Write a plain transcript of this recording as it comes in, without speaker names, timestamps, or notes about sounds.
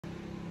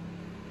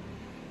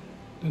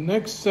The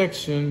next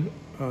section,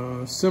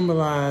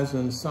 symbolize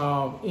and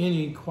solve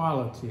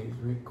inequalities,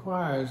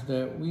 requires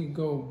that we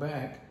go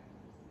back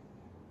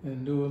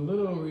and do a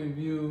little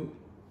review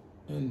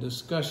and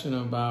discussion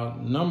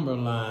about number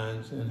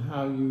lines and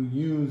how you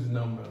use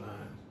number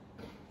lines.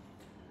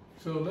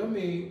 So let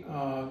me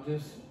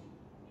just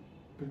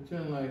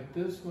pretend like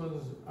this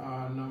was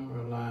our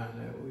number line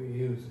that we're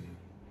using.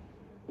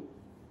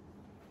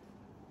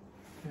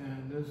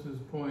 And this is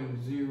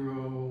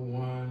 0,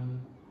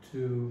 1,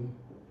 2,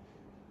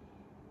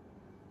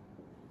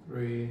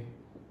 3,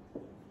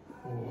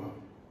 4,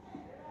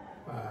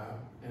 5,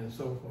 and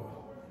so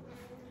forth.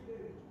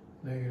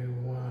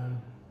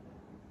 -1,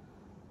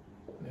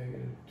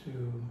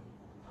 -2,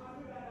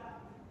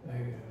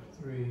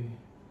 -3,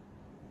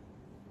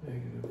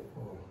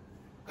 -4.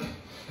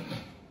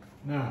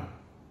 Now,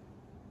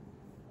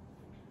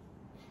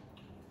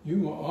 you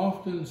will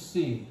often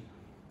see,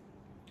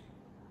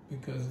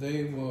 because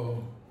they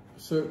will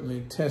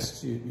certainly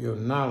test your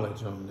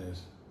knowledge on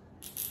this,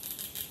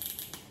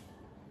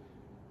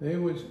 they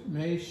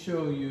may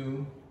show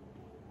you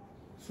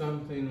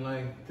something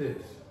like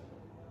this.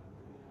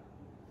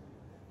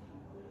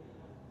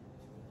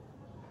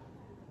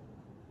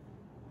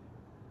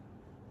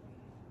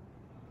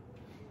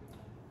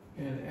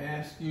 And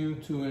ask you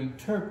to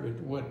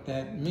interpret what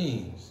that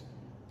means.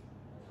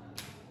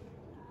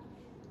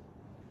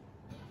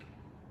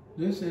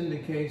 This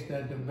indicates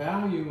that the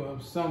value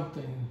of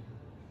something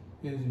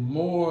is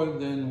more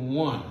than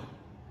 1.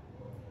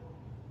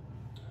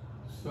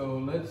 So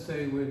let's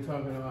say we're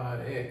talking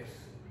about x,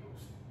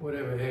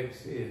 whatever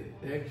x is.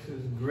 X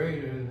is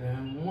greater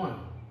than 1.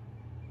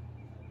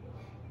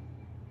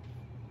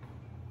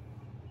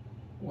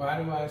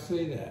 Why do I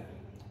say that?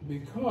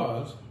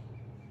 Because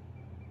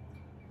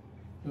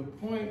the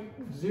point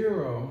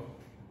 0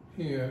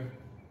 here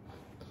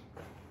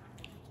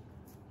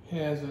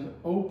has an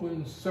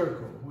open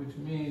circle, which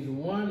means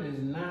 1 is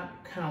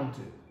not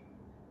counted.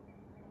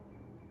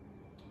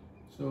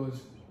 So it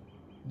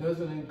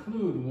doesn't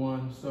include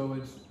 1, so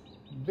it's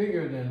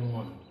bigger than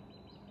 1.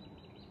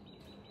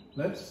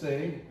 Let's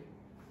say,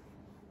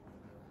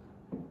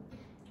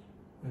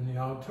 in the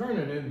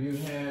alternative, you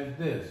had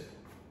this.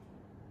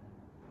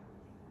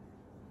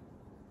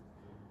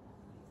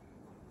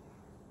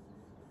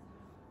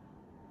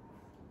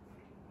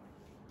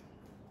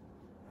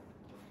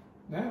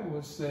 That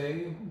would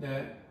say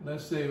that,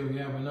 let's say we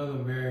have another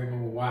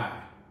variable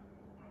y.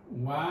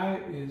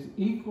 Y is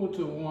equal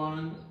to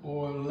 1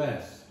 or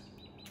less.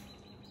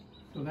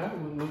 So that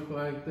would look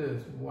like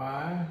this.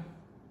 Y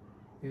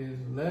is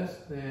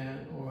less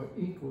than or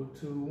equal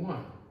to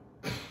 1.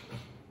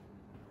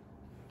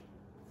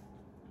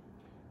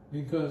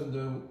 Because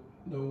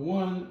the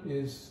 1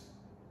 is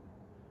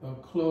a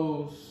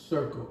closed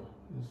circle.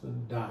 It's a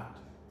dot.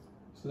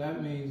 So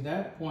that means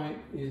that point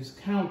is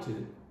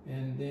counted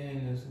and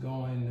then it's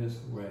going this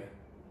way.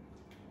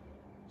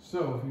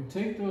 So if you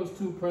take those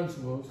two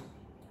principles,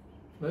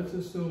 let's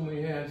assume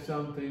we had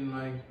something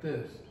like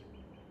this.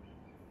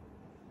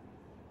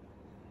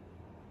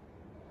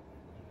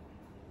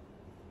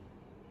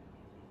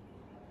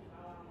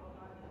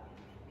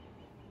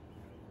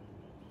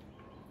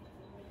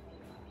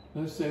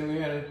 Let's say we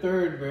had a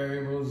third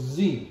variable,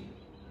 z.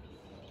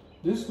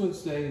 This would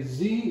say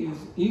z is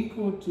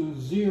equal to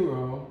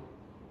 0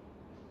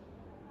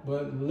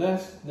 but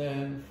less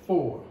than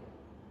 4,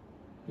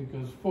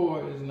 because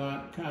 4 is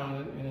not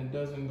counted and it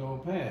doesn't go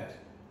past.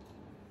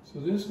 So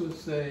this would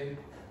say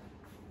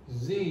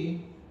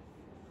z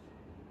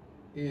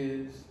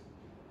is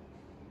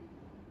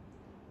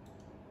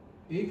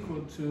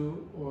equal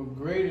to or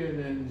greater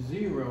than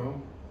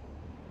 0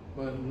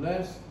 but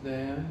less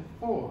than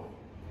 4.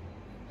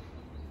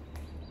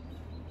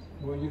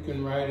 Or you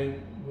can write it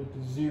with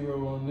the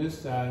 0 on this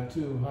side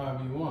too,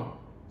 however you want.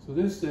 So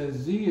this says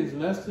z is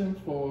less than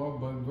 4,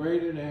 but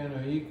greater than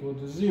or equal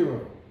to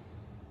 0.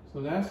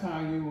 So that's how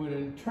you would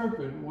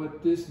interpret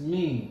what this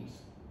means.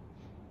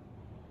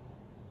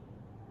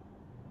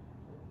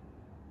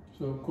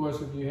 So of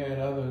course, if you had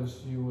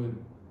others, you would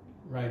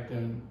write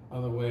them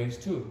other ways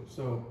too.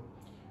 So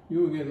you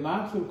will get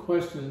lots of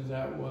questions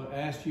that will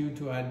ask you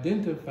to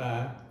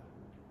identify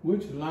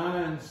which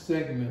line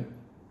segment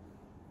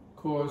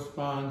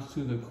corresponds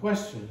to the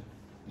question,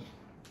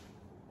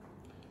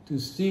 to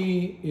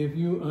see if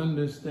you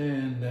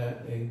understand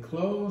that a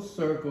closed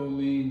circle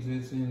means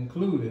it's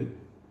included,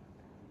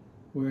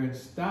 where it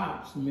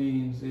stops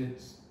means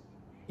it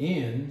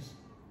ends,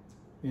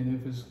 and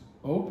if it's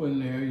open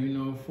there, you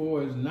know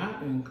 4 is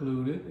not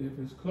included. If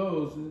it's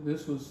closed,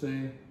 this will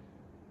say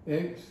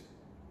x,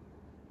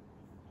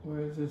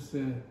 where is this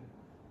said?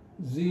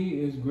 Z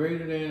is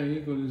greater than or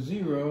equal to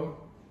 0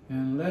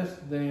 and less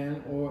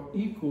than or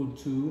equal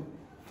to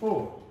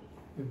 4.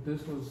 If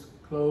this was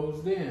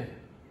closed in,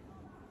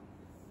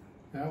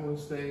 that would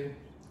say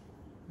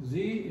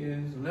z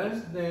is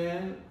less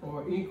than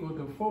or equal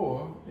to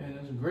 4 and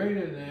is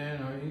greater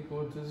than or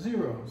equal to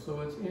 0.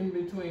 So it's in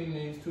between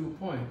these 2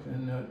 points,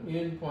 and the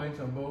end points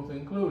are both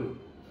included.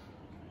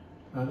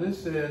 Now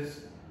this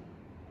says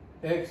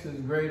x is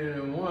greater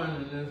than 1,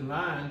 and this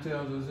line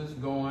tells us it's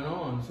going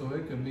on. So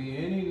it could be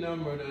any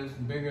number that's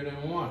bigger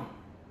than 1.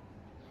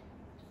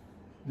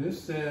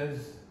 This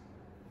says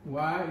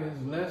y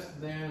is less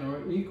than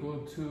or equal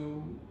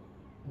to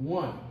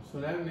 1. So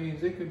that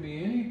means it could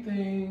be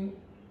anything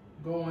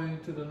going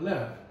to the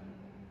left,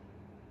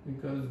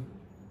 because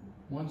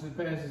once it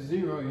passes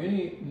 0,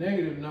 any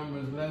negative number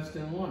is less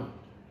than 1.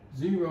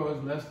 0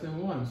 is less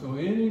than 1. So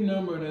any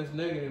number that's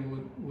negative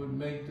would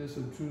make this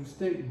a true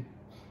statement.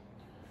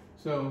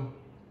 So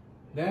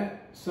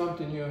that's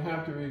something you'll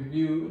have to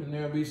review, and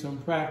there'll be some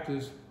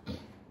practice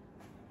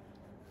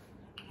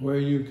where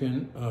you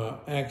can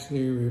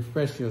actually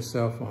refresh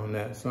yourself on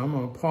that. So I'm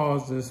going to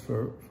pause this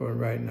for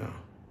right now.